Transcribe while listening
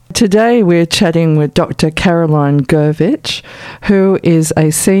Today we're chatting with Dr. Caroline Gurvitch, who is a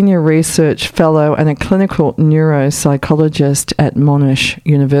Senior Research Fellow and a Clinical Neuropsychologist at Monash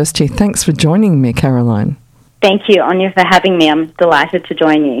University. Thanks for joining me, Caroline. Thank you, Anya, for having me. I'm delighted to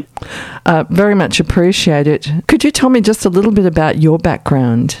join you. Very much appreciate it. Could you tell me just a little bit about your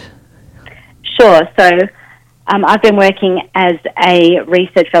background? Sure. So I've been working as a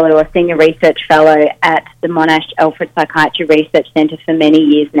research fellow or senior research fellow at the Monash Alfred Psychiatry Research Centre for many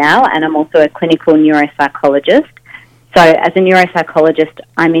years now, and I'm also a clinical neuropsychologist. So as a neuropsychologist,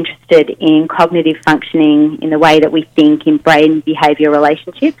 I'm interested in cognitive functioning, in the way that we think, in brain-behaviour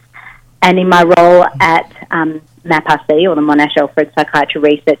relationships. And in my role at MAPRC, or the Monash Alfred Psychiatry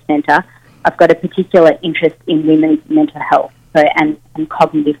Research Centre, I've got a particular interest in women's mental health and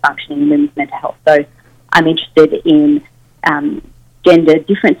cognitive functioning in women's mental health. So I'm interested in gender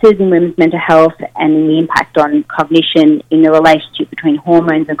differences in women's mental health and in the impact on cognition in the relationship between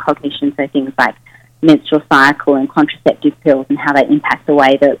hormones and cognition, so things like menstrual cycle and contraceptive pills and how they impact the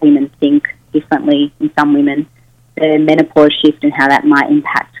way that women think differently in some women, the menopause shift and how that might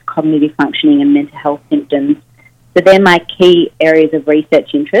impact cognitive functioning and mental health symptoms. So they're my key areas of research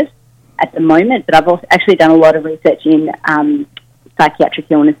interest at the moment, but I've also actually done a lot of research in psychiatric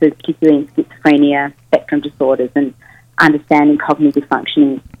illnesses, particularly in schizophrenia, spectrum disorders, and understanding cognitive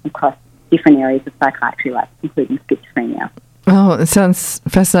functioning across different areas of psychiatry, like including schizophrenia. Oh, it sounds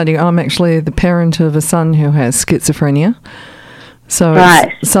fascinating. I'm actually the parent of a son who has schizophrenia. So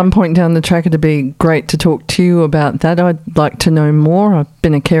right. At some point down the track, it'd be great to talk to you about that. I'd like to know more. I've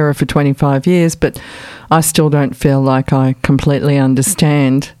been a carer for 25 years, but I still don't feel like I completely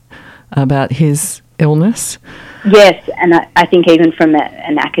understand about his illness. Yes, and I think even from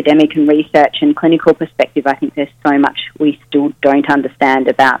an academic and research and clinical perspective, I think there's so much we still don't understand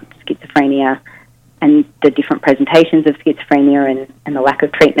about schizophrenia and the different presentations of schizophrenia and the lack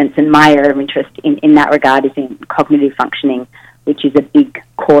of treatments. And my area of interest in that regard is in cognitive functioning, which is a big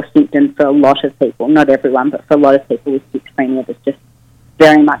core symptom for a lot of people, not everyone, but for a lot of people with schizophrenia that's just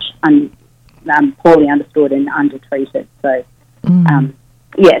very much poorly understood and undertreated. So,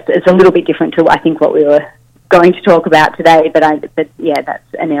 yes, it's a little bit different to, I think, what we were going to talk about today, but that's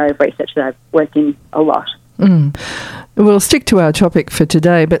an area of research that I've worked in a lot. We'll stick to our topic for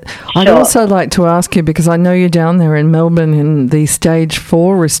today, but Sure. I'd also like to ask you, because I know you're down there in Melbourne and the stage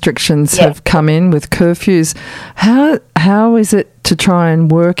 4 restrictions have come in with curfews. How is it to try and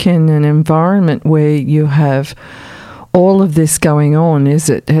work in an environment where you have all of this going on? Has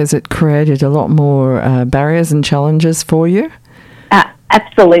it created a lot more barriers and challenges for you?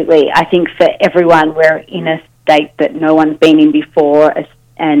 Absolutely. I think for everyone, we're in a state that no one's been in before,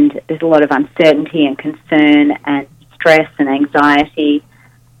 and there's a lot of uncertainty and concern and stress and anxiety.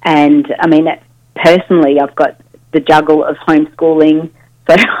 And, I mean, personally, I've got the juggle of homeschooling,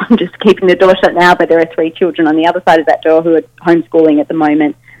 so I'm just keeping the door shut now, but there are 3 children on the other side of that door who are homeschooling at the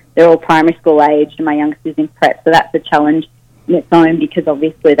moment. They're all primary school aged, and my youngest is in prep, so that's a challenge in its own because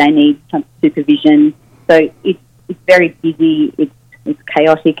obviously they need some supervision. So it's very busy, it's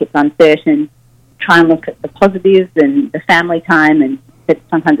chaotic, it's uncertain. Try and look at the positives and the family time, and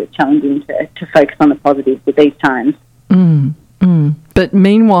sometimes it's challenging to focus on the positives at these times. But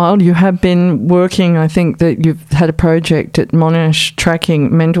meanwhile, you have been working, I think that you've had a project at Monash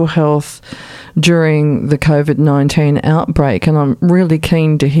tracking mental health during the COVID-19 outbreak, and I'm really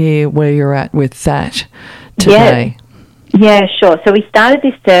keen to hear where you're at with that today. Yeah, sure. So we started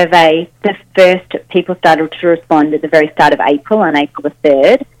this survey. The first people started to respond at the very start of April, on April the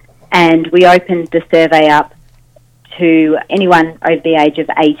 3rd, and we opened the survey up to anyone over the age of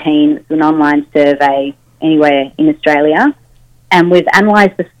 18. It's an online survey anywhere in Australia, and we've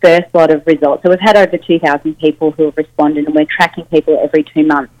analysed the first lot of results. So we've had over 2,000 people who have responded, and we're tracking people every 2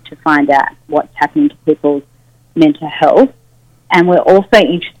 months to find out what's happening to people's mental health. And we're also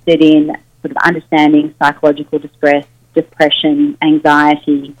interested in sort of understanding psychological distress, depression,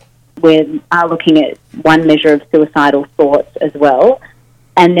 anxiety. We are looking at one measure of suicidal thoughts as well.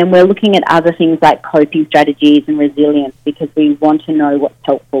 And then we're looking at other things like coping strategies and resilience, because we want to know what's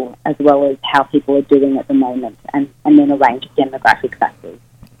helpful as well as how people are doing at the moment, and then a range of demographic factors,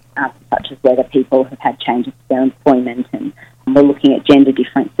 such as whether people have had changes to their employment, and we're looking at gender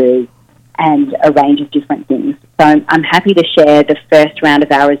differences and a range of different things. So I'm happy to share the first round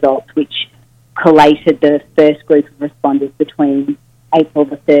of our results, which collated the first group of responders between April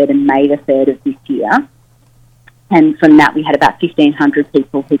the 3rd and May the 3rd of this year. And from that, we had about 1,500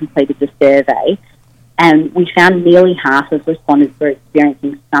 people who completed the survey. And we found nearly half of respondents were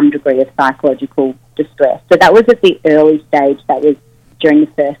experiencing some degree of psychological distress. So that was at the early stage. That was during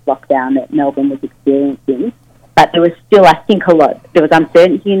the first lockdown that Melbourne was experiencing. But there was still, I think, there was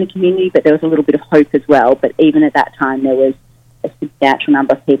uncertainty in the community, but there was a little bit of hope as well. But even at that time, there was a substantial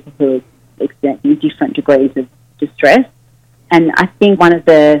number of people who were experiencing different degrees of distress. And I think one of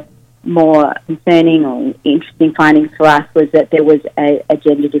the more concerning or interesting findings for us was that there was a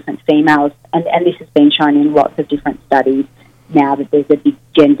gender difference. Females, and this has been shown in lots of different studies now, that there's a big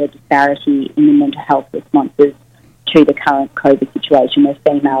gender disparity in the mental health responses to the current COVID situation, where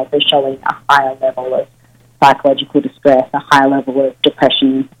females are showing a higher level of psychological distress, a higher level of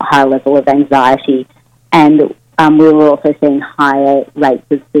depression, a higher level of anxiety, and we were also seeing higher rates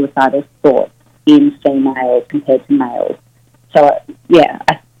of suicidal thoughts in females compared to males. So,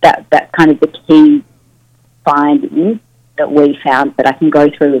 that's kind of the key finding that we found, but I can go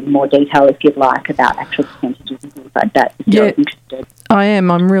through in more detail if you'd like about actual percentages and things like that, if you're interested. I am.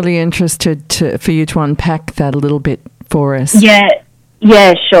 I'm really interested for you to unpack that a little bit for us.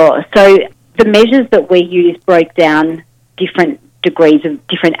 Yeah, sure. So the measures that we used broke down different degrees of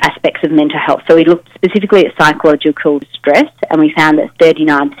different aspects of mental health. So we looked specifically at psychological distress, and we found that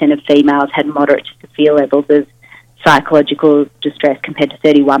 39% of females had moderate to severe levels of psychological distress compared to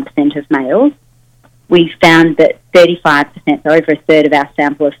 31% of males. We found that 35%, so over a third of our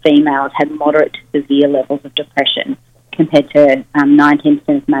sample of females, had moderate to severe levels of depression compared to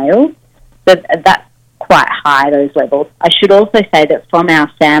 19% of males. So that's quite high, those levels. I should also say that from our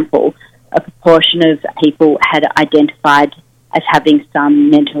sample, a proportion of people had identified as having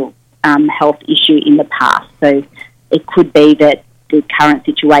some mental health issue in the past. So it could be that the current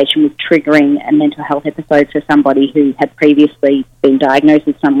situation was triggering a mental health episode for somebody who had previously been diagnosed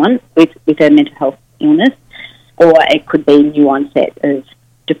with a mental health illness, or it could be new onset of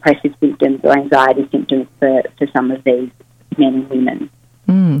depressive symptoms or anxiety symptoms for some of these men and women.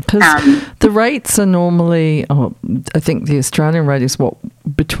 Because the rates are normally, I think the Australian rate is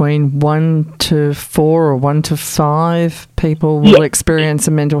between 1 to 4 or 1 to 5 people will experience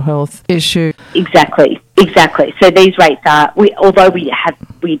a mental health issue. Exactly. So these rates are, although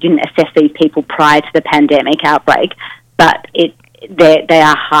we didn't assess these people prior to the pandemic outbreak, but they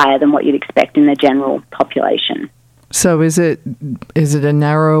are higher than what you'd expect in the general population. So is it a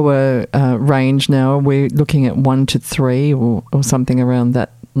narrower range now? Are we looking at 1 to 3 or something around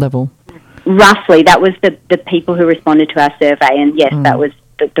that level? Roughly, that was the people who responded to our survey, and yes, that was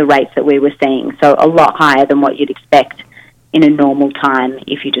the rates that we were seeing. So a lot higher than what you'd expect in a normal time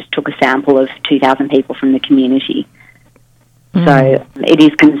if you just took a sample of 2,000 people from the community. So it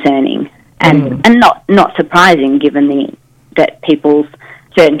is concerning and not surprising, given that people's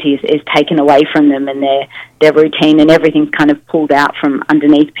certainty is taken away from them, and their routine and everything's kind of pulled out from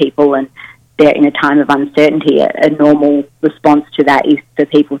underneath people, and they're in a time of uncertainty. A normal response to that is for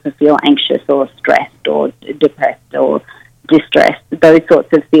people to feel anxious or stressed or depressed or distressed. Those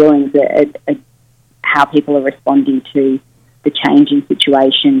sorts of feelings are how people are responding to the changing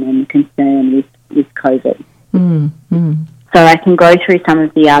situation and concern with COVID. So I can go through some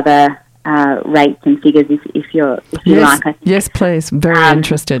of the other rates and figures if you like. Yes, please. Very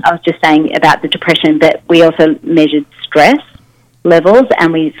interested. I was just saying about the depression, but we also measured stress levels,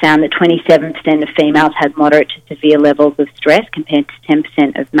 and we found that 27% of females had moderate to severe levels of stress compared to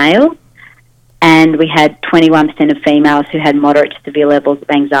 10% of males. And we had 21% of females who had moderate to severe levels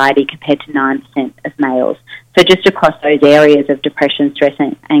of anxiety compared to 9% of males. So just across those areas of depression, stress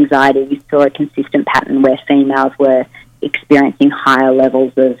and anxiety, we saw a consistent pattern where females were experiencing higher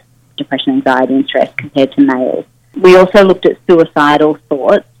levels of depression, anxiety and stress compared to males. We also looked at suicidal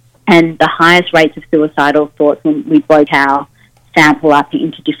thoughts, and the highest rates of suicidal thoughts when we broke our sample up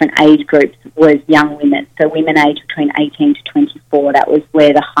into different age groups was young women. So women aged between 18 to 24, that was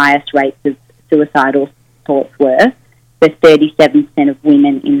where the highest rates of suicidal thoughts were. So 37% of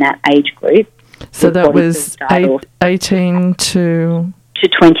women in that age group. So that was 18 to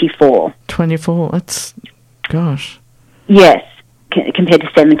 24. 24, that's, gosh. Yes, compared to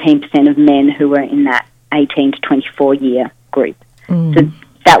 17% of men who were in that 18 to 24 year group. So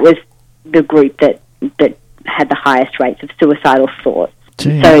that was the group that had the highest rates of suicidal thoughts.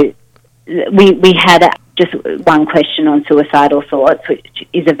 Gee. So we had just one question on suicidal thoughts, which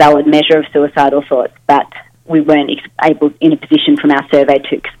is a valid measure of suicidal thoughts, but we weren't able in a position from our survey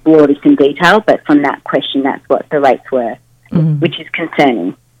to explore this in detail, but from that question that's what the rates were, which is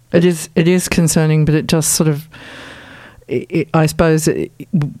concerning. It is concerning, but it just sort of, I suppose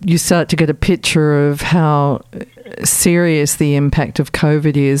you start to get a picture of how serious the impact of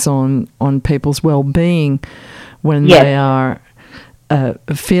COVID is on people's well-being when they are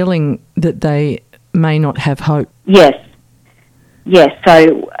feeling that they may not have hope. Yes,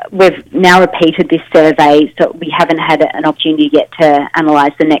 so we've now repeated this survey, so we haven't had an opportunity yet to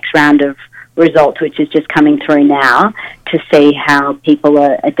analyse the next round of results, which is just coming through now, to see how people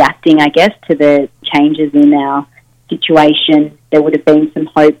are adapting, I guess, to the changes in our situation. There would have been some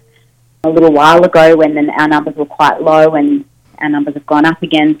hope a little while ago when our numbers were quite low, and our numbers have gone up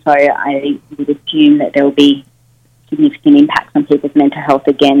again. So I would assume that there will be significant impacts on people's mental health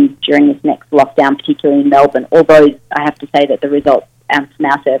again during this next lockdown, particularly in Melbourne, although I have to say that the results from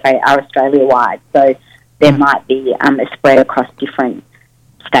our survey are Australia-wide, so there might be a spread across different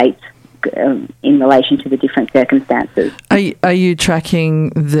states in relation to the different circumstances. Are you tracking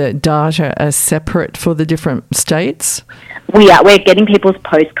the data as separate for the different states? We are. We're getting people's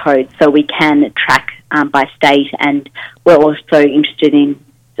postcodes so we can track by state, and we're also interested in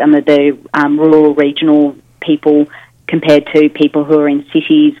some of the rural, regional people compared to people who are in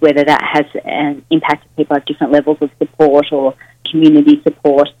cities, whether that has impacted people at different levels of support or community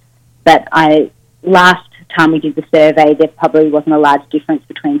support. But last time we did the survey, there probably wasn't a large difference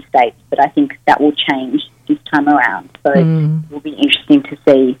between states, but I think that will change this time around. So it will be interesting to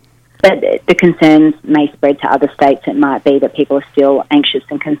see. But the concerns may spread to other states. It might be that people are still anxious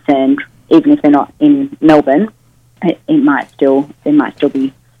and concerned, even if they're not in Melbourne. There might still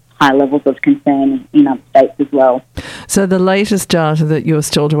be high levels of concern in other states as well. So the latest data that you're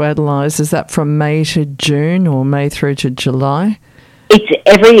still to analyse, is that from May to June or May through to July? It's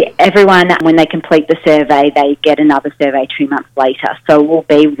everyone, when they complete the survey, they get another survey 2 months later. So it will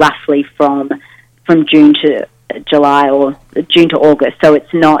be roughly from June to July or June to August. So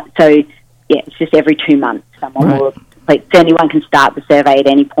it's not, it's just every 2 months someone will complete. So anyone can start the survey at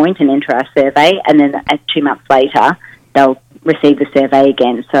any point and enter our survey, and then 2 months later they'll receive the survey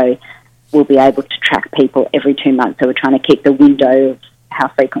again. So we'll be able to track people every 2 months. So we're trying to keep the window of how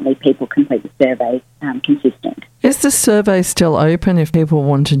frequently people complete the survey consistent. Is the survey still open if people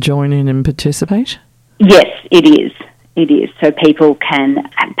want to join in and participate? Yes, it is. It is. So people can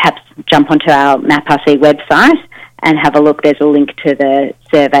perhaps jump onto our MapRC website and have a look. There's a link to the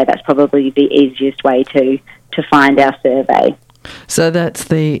survey. That's probably the easiest way to find our survey. So that's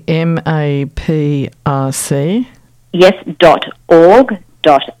the MAPRC? Yes, .org.au.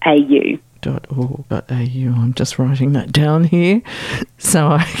 .org.au. I'm just writing that down here so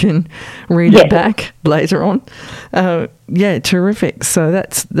I can read it back later on. Terrific. So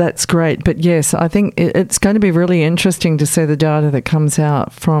that's great. But yes, I think it's going to be really interesting to see the data that comes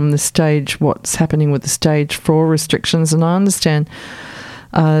out from the stage, what's happening with the stage 4 restrictions. And I understand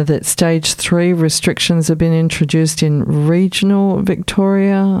that stage 3 restrictions have been introduced in regional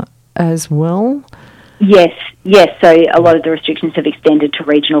Victoria as well. Yes. So a lot of the restrictions have extended to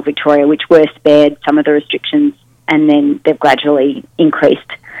regional Victoria, which were spared some of the restrictions, and then they've gradually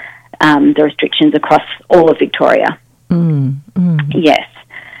increased the restrictions across all of Victoria. Yes.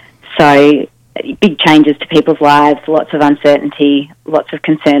 So big changes to people's lives, lots of uncertainty, lots of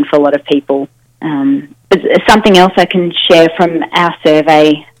concern for a lot of people. But something else I can share from our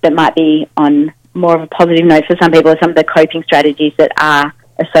survey that might be on more of a positive note for some people are some of the coping strategies that are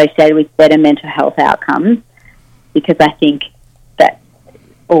associated with better mental health outcomes, because I think that's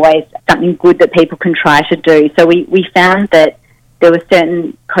always something good that people can try to do. So we found that there were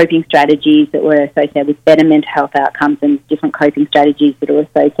certain coping strategies that were associated with better mental health outcomes and different coping strategies that are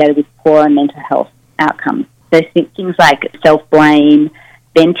associated with poorer mental health outcomes. So things like self-blame,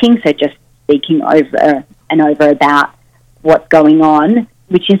 venting, so just speaking over and over about what's going on,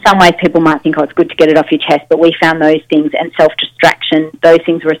 which in some ways people might think, it's good to get it off your chest, but we found those things, and self-distraction, those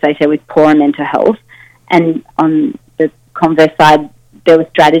things were associated with poorer mental health. And on the converse side, there were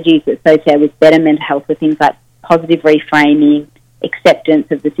strategies associated with better mental health with things like positive reframing, acceptance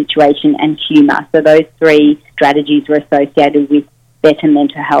of the situation, and humour. So those 3 strategies were associated with better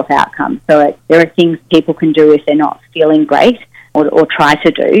mental health outcomes. So there are things people can do if they're not feeling great, or try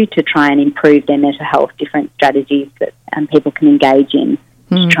to do to try and improve their mental health, different strategies that people can engage in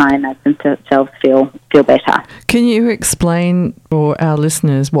to try and make themselves feel better. Can you explain for our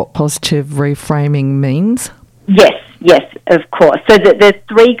listeners what positive reframing means? Yes, of course. So the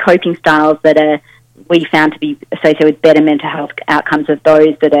 3 coping styles that we found to be associated with better mental health outcomes are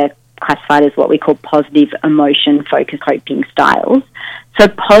those that are classified as what we call positive emotion-focused coping styles. So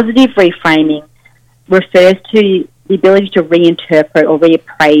positive reframing refers to the ability to reinterpret or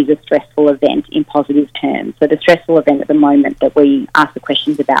reappraise a stressful event in positive terms. So the stressful event at the moment that we asked the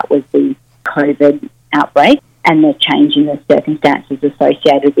questions about was the COVID outbreak and the change in the circumstances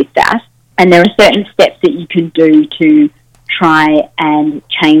associated with that. And there are certain steps that you can do to try and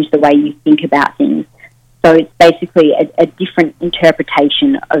change the way you think about things. So it's basically a different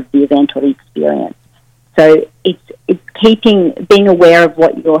interpretation of the event or the experience. So it's being aware of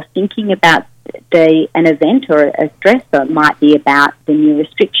what you're thinking about an event or a stress, or it might be about the new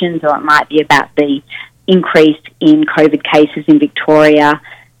restrictions, or it might be about the increase in COVID cases in Victoria.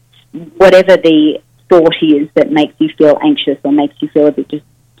 Whatever the thought is that makes you feel anxious or makes you feel a bit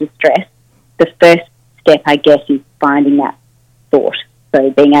distressed, the first step, I guess, is finding that thought. So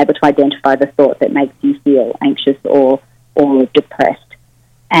being able to identify the thought that makes you feel anxious or depressed,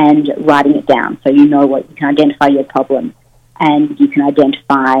 and writing it down so you know what you can identify your problem, and you can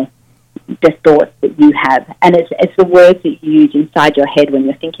identify the thoughts that you have. And it's the words that you use inside your head when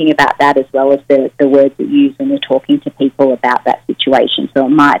you're thinking about that, as well as the words that you use when you're talking to people about that situation. So it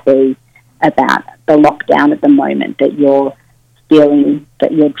might be about the lockdown at the moment, that you're feeling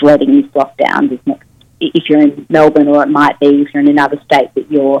that you're dreading this lockdown if you're in Melbourne, or it might be if you're in another state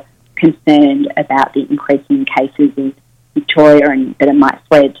that you're concerned about the increase in cases in Victoria and that it might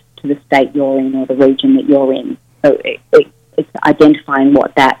spread to the state you're in or the region that you're in. So it's identifying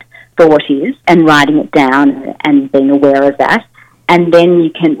what that thought is and writing it down and being aware of that. And then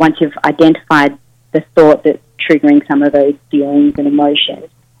you can, once you've identified the thought that's triggering some of those feelings and emotions,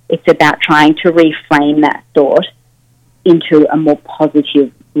 it's about trying to reframe that thought into a more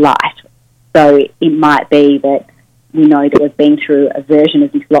positive light. So it might be that we know that we've been through a version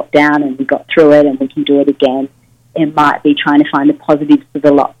of this lockdown and we got through it and we can do it again. It might be trying to find the positives for the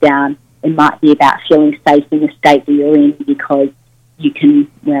lockdown. It might be about feeling safe in the state that you're in because you can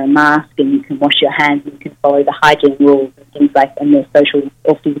wear a mask and you can wash your hands and you can follow the hygiene rules and things like, and the social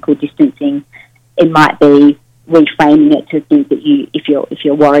or physical distancing. It might be reframing it to think that if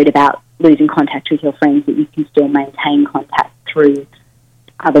you're worried about losing contact with your friends, that you can still maintain contact through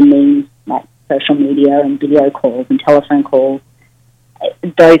other means like social media and video calls and telephone calls,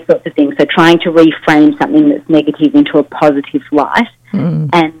 those sorts of things. So trying to reframe something that's negative into a positive light,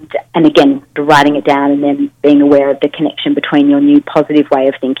 and again, writing it down and then being aware of the connection between your new positive way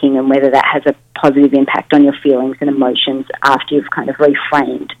of thinking and whether that has a positive impact on your feelings and emotions after you've kind of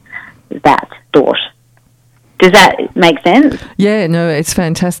reframed that thought. Does that make sense? Yeah, no, it's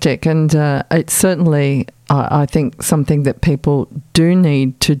fantastic. And it's certainly, I think, something that people do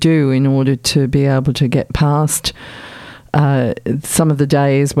need to do in order to be able to get past some of the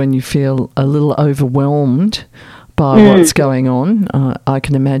days when you feel a little overwhelmed by what's going on. I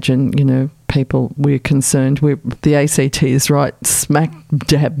can imagine, people, we're concerned. The ACT is right smack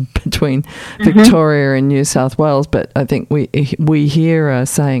dab between Victoria and New South Wales, but I think we here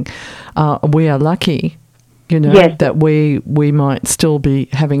saying we are lucky, yes, that we might still be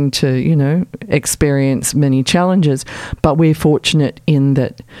having to, experience many challenges, but we're fortunate in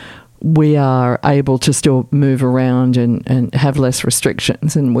that we are able to still move around and have less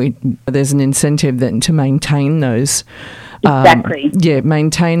restrictions, and there's an incentive then to maintain those. Exactly.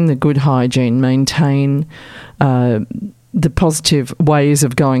 Maintain the good hygiene, maintain the positive ways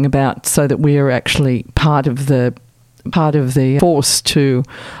of going about, so that we are actually part of the force to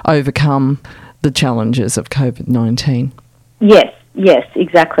overcome the challenges of COVID-19. Yes,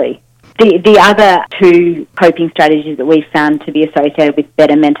 exactly. The other two coping strategies that we've found to be associated with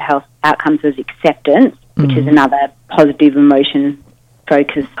better mental health outcomes is acceptance, which is another positive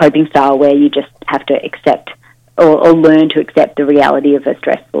emotion-focused coping style where you just have to accept or learn to accept the reality of a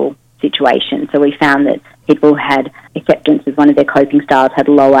stressful situation. So we found that people who had acceptance as one of their coping styles had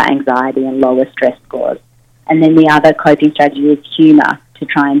lower anxiety and lower stress scores. And then the other coping strategy is humour, to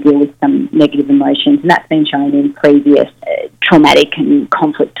try and deal with some negative emotions. And that's been shown in previous traumatic and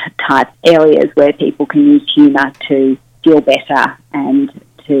conflict type areas where people can use humour to feel better and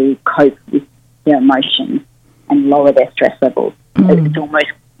to cope with their emotions and lower their stress levels. It's almost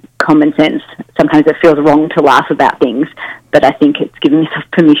common sense. Sometimes it feels wrong to laugh about things, but I think it's giving yourself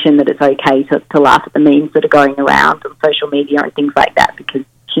permission that it's okay to laugh at the memes that are going around on social media and things like that, because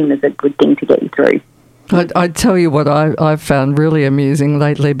humour is a good thing to get you through. I'd tell you what I've found really amusing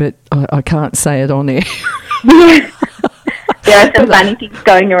lately, but I can't say it on air. There are some funny things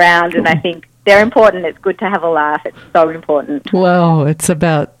going around, and I think they're important. It's good to have a laugh. It's so important. Well, it's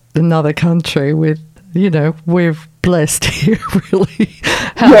about another country with, we're blessed here, really.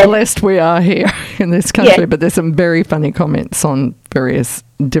 How blessed we are here in this country. Yes. But there's some very funny comments on various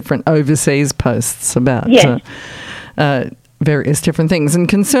different overseas posts about various different things and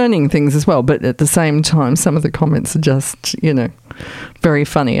concerning things as well. But at the same time, some of the comments are just, very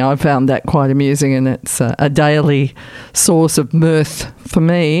funny. I found that quite amusing, and it's a daily source of mirth for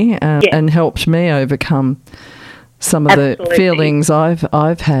me and helped me overcome some of the feelings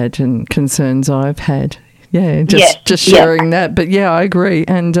I've had and concerns I've had. Yeah, just sharing that. But yeah, I agree.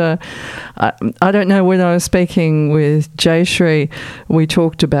 And I don't know, when I was speaking with Jayshree, we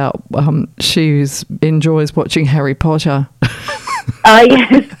talked about she enjoys watching Harry Potter. Oh,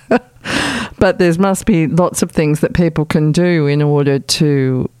 yes. But there must be lots of things that people can do in order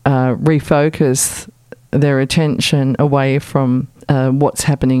to refocus their attention away from what's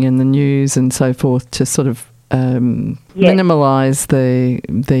happening in the news and so forth to sort of minimise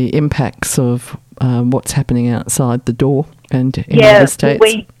the impacts of what's happening outside the door and in other states.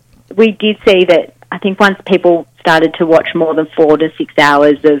 We did see that. I think once people started to watch more than 4 to 6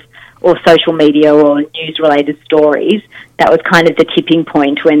 hours of or social media or news-related stories, that was kind of the tipping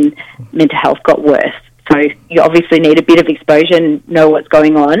point when mental health got worse. So you obviously need a bit of exposure and know what's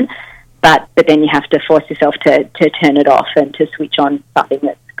going on, but then you have to force yourself to turn it off and to switch on something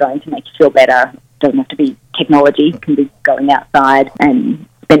that's going to make you feel better. It doesn't have to be technology. It can be going outside and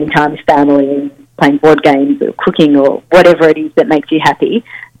spending time with family and playing board games or cooking or whatever it is that makes you happy.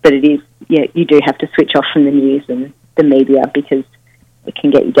 But it is, you do have to switch off from the news and the media because it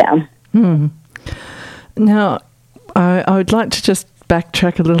can get you down. Now, I would like to just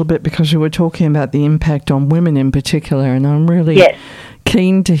backtrack a little bit because you were talking about the impact on women in particular, and I'm really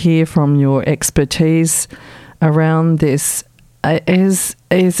keen to hear from your expertise around this. Is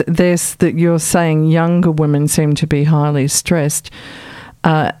this that you're saying younger women seem to be highly stressed?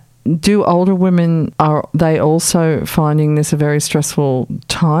 Do older women, are they also finding this a very stressful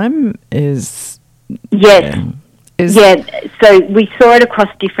time? Yes. So we saw it across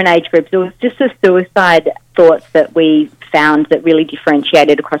different age groups. It was just the suicide thoughts that we found that really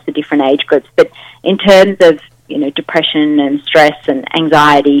differentiated across the different age groups. But in terms of, depression and stress and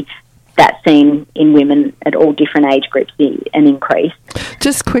anxiety, that's seen in women at all different age groups an increase.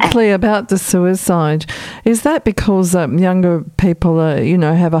 Just quickly about the suicide, is that because younger people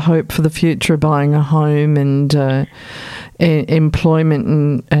have a hope for the future, buying a home and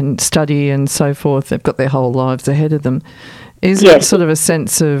employment and study and so forth? They've got their whole lives ahead of them. Is it sort of a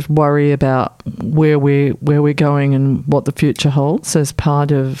sense of worry about where we're going and what the future holds is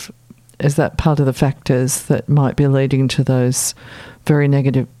that part of the factors that might be leading to those very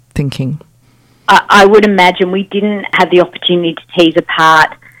negative thinking? I would imagine we didn't have the opportunity to tease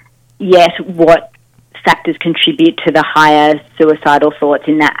apart yet what factors contribute to the higher suicidal thoughts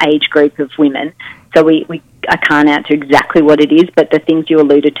in that age group of women. So I can't answer exactly what it is, but the things you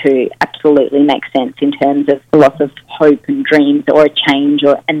alluded to absolutely make sense in terms of a loss of hope and dreams or a change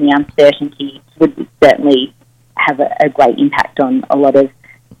and the uncertainty would certainly have a great impact on a lot of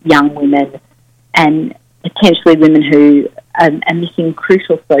young women and potentially women who are missing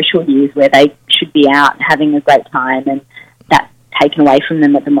crucial social years where they should be out having a great time, and that's taken away from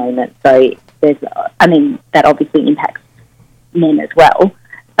them at the moment. So that obviously impacts men as well.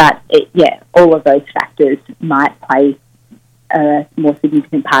 But all of those factors might play a more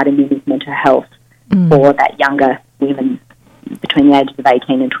significant part in women's mental health for that younger women between the ages of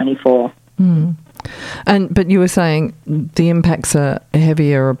 18 and 24. But you were saying the impacts are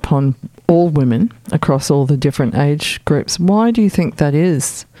heavier upon all women across all the different age groups. Why do you think that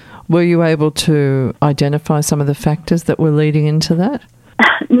is? Were you able to identify some of the factors that were leading into that?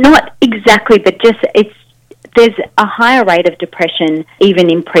 Not exactly, but just there's a higher rate of depression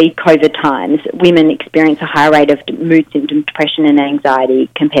even in pre-COVID times. Women experience a higher rate of mood symptoms, depression and anxiety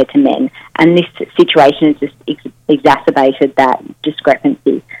compared to men. And this situation has just exacerbated that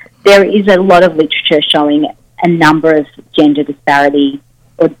discrepancy. There is a lot of literature showing a number of gender disparities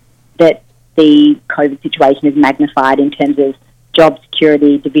that the COVID situation has magnified in terms of job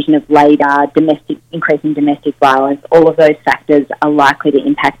security, division of labour, increasing domestic violence. All of those factors are likely to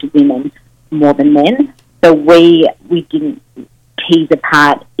impact women more than men. So we didn't tease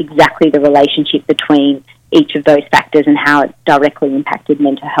apart exactly the relationship between each of those factors and how it directly impacted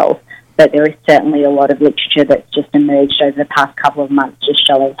mental health. But there is certainly a lot of literature that's just emerged over the past couple of months just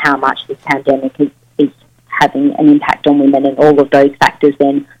showing how much this pandemic is having an impact on women, and all of those factors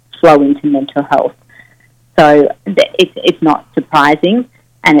then flow into mental health. So it's not surprising,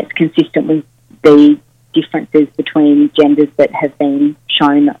 and it's consistent with the differences between genders that have been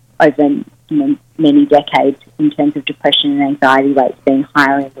shown over many decades in terms of depression and anxiety rates being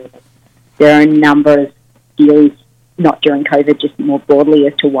higher in women. There are a number of theories, not during COVID, just more broadly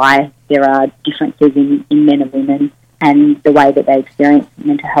as to why there are differences in men and women and the way that they experience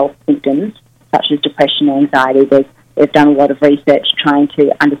mental health symptoms, such as depression and anxiety. They've done a lot of research trying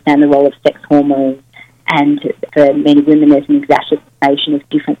to understand the role of sex hormones, and for many women there's an exacerbation of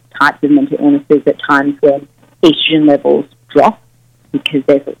different types of mental illnesses at times when estrogen levels drop, because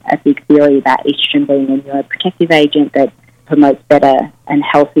there's a big theory about estrogen being a neuroprotective agent that promotes better and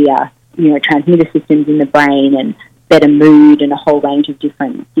healthier neurotransmitter systems in the brain and better mood and a whole range of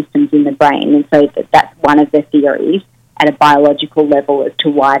different systems in the brain. And so that's one of the theories at a biological level as to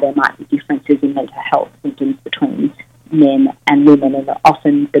why there might be differences in mental health symptoms between men and women, and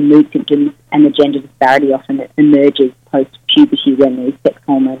often the mood symptoms and the gender disparity often emerges post-puberty when these sex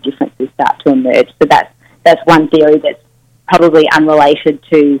hormone differences start to emerge. So that's one theory that's probably unrelated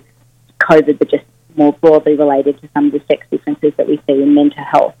to COVID, but just more broadly related to some of the sex differences that we see in mental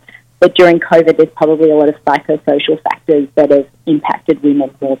health. But during COVID, there's probably a lot of psychosocial factors that have impacted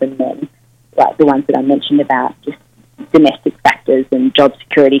women more than men, like the ones that I mentioned about just domestic factors and job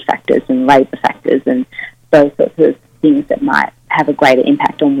security factors and labour factors and those sorts of things that might have a greater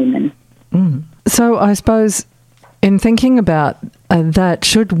impact on women. So I suppose in thinking about that,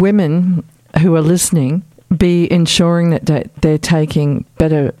 should women who are listening be ensuring that they're taking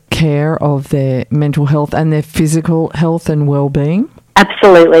better care of their mental health and their physical health and well-being?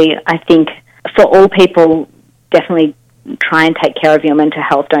 Absolutely. I think for all people, definitely try and take care of your mental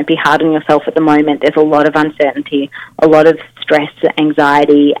health. Don't be hard on yourself at the moment. There's a lot of uncertainty, a lot of stress,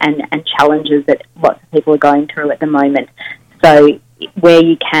 anxiety, and challenges that lots of people are going through at the moment. So where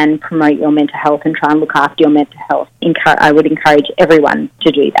you can promote your mental health and try and look after your mental health, I would encourage everyone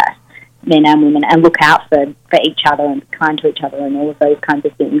to do that, men and women, and look out for each other and be kind to each other and all of those kinds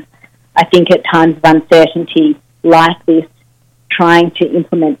of things. I think at times of uncertainty like this, trying to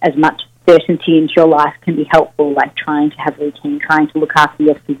implement as much certainty into your life can be helpful, like trying to have routine, trying to look after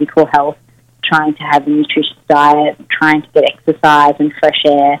your physical health, trying to have a nutritious diet, trying to get exercise and fresh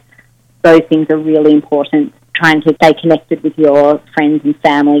air. Those things are really important. Trying to stay connected with your friends and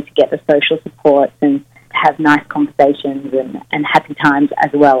family to get the social supports and to have nice conversations and happy times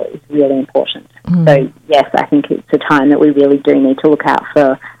as well is really important. So, yes, I think it's a time that we really do need to look out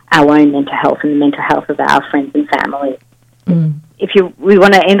for our own mental health and the mental health of our friends and family. If we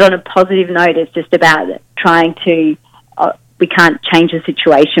want to end on a positive note, it's just about trying to, we can't change the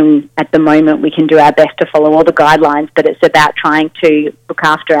situation at the moment. We can do our best to follow all the guidelines, but it's about trying to look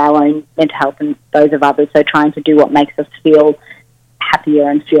after our own mental health and those of others, so trying to do what makes us feel happier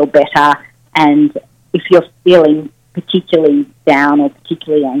and feel better. And if you're feeling particularly down or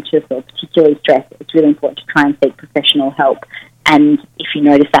particularly anxious or particularly stressed, it's really important to try and seek professional help. And if you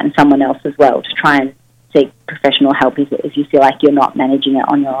notice that in someone else as well, to try and seek professional help if you feel like you're not managing it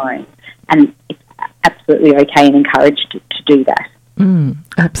on your own. And it's absolutely okay and encouraged to do that.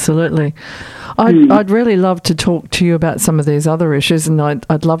 Absolutely. I'd really love to talk to you about some of these other issues, and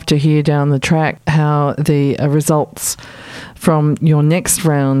I'd love to hear down the track how the results from your next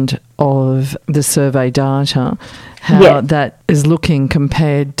round of the survey data, how that is looking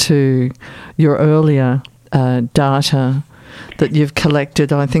compared to your earlier data that you've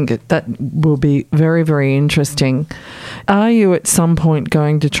collected. I think that will be very, very interesting. Are you at some point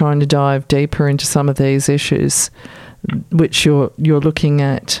going to try and dive deeper into some of these issues which you're looking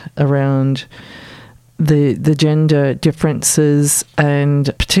at around the gender differences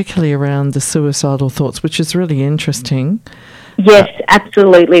and particularly around the suicidal thoughts, which is really interesting? Yes,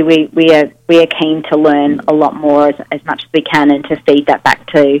 absolutely. We are keen to learn a lot more as much as we can and to feed that back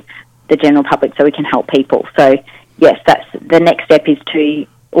to the general public so we can help people. So yes, that's the next step is two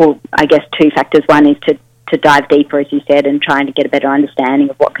factors. One is to dive deeper, as you said, and trying to get a better understanding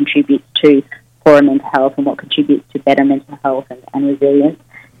of what contributes to poorer mental health and what contributes to better mental health and resilience,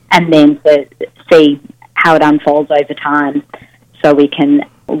 and then to see how it unfolds over time so we can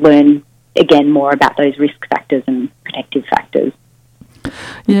learn, again, more about those risk factors and protective factors.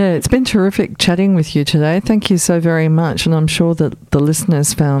 Yeah, it's been terrific chatting with you today. Thank you so very much, and I'm sure that the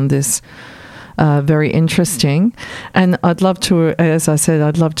listeners found this very interesting. And I'd love to, as I said,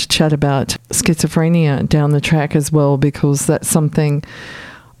 I'd love to chat about schizophrenia down the track as well, because that's something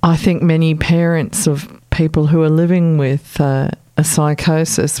I think many parents of people who are living with a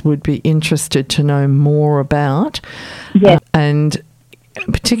psychosis would be interested to know more about. Yes. And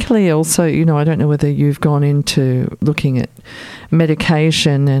particularly also, I don't know whether you've gone into looking at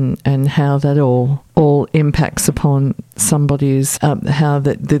medication and how that all impacts upon somebody's, how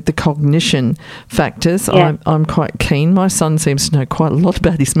the cognition factors. Yeah. I'm quite keen. My son seems to know quite a lot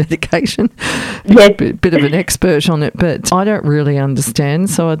about his medication. Yes. Bit of an expert on it, but I don't really understand.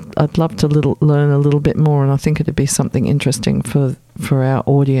 So I'd love to learn a little bit more, and I think it'd be something interesting for our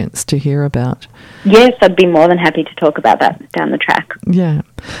audience to hear about. Yes, I'd be more than happy to talk about that down the track. Yeah.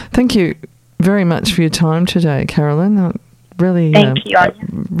 Thank you very much for your time today, Carolyn. Thank you, Anya.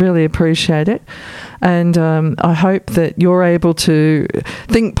 Really appreciate it. And I hope that you're able to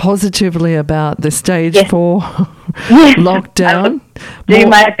think positively about the stage 4 lockdown. Do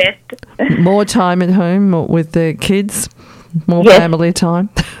my best. More time at home with the kids, more family time.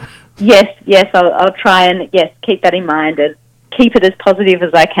 Yes, I'll try and keep that in mind keep it as positive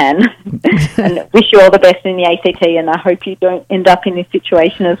as I can and wish you all the best in the ACT, and I hope you don't end up in this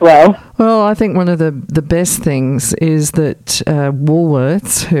situation as well. Well, I think one of the best things is that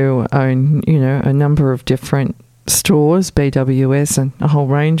Woolworths, who own, a number of different stores, BWS and a whole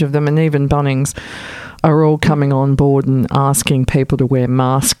range of them, and even Bunnings, are all coming on board and asking people to wear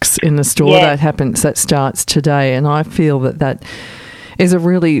masks in the store. Yeah. That starts today, and I feel that is a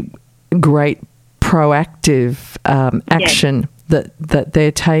really great proactive action that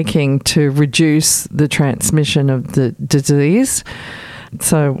they're taking to reduce the transmission of the disease.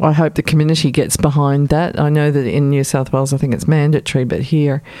 So I hope the community gets behind that. I know that in New South Wales, I think it's mandatory, but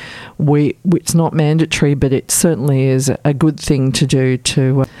here it's not mandatory, but it certainly is a good thing to do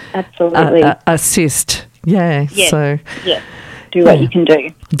to absolutely assist. Yeah. Yes. So do what you can do.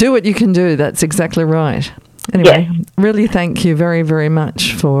 Do what you can do. That's exactly right. Anyway, really thank you very, very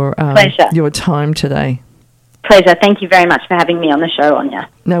much for your time today. Pleasure. Thank you very much for having me on the show, Anya.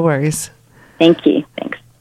 No worries. Thank you. Thanks.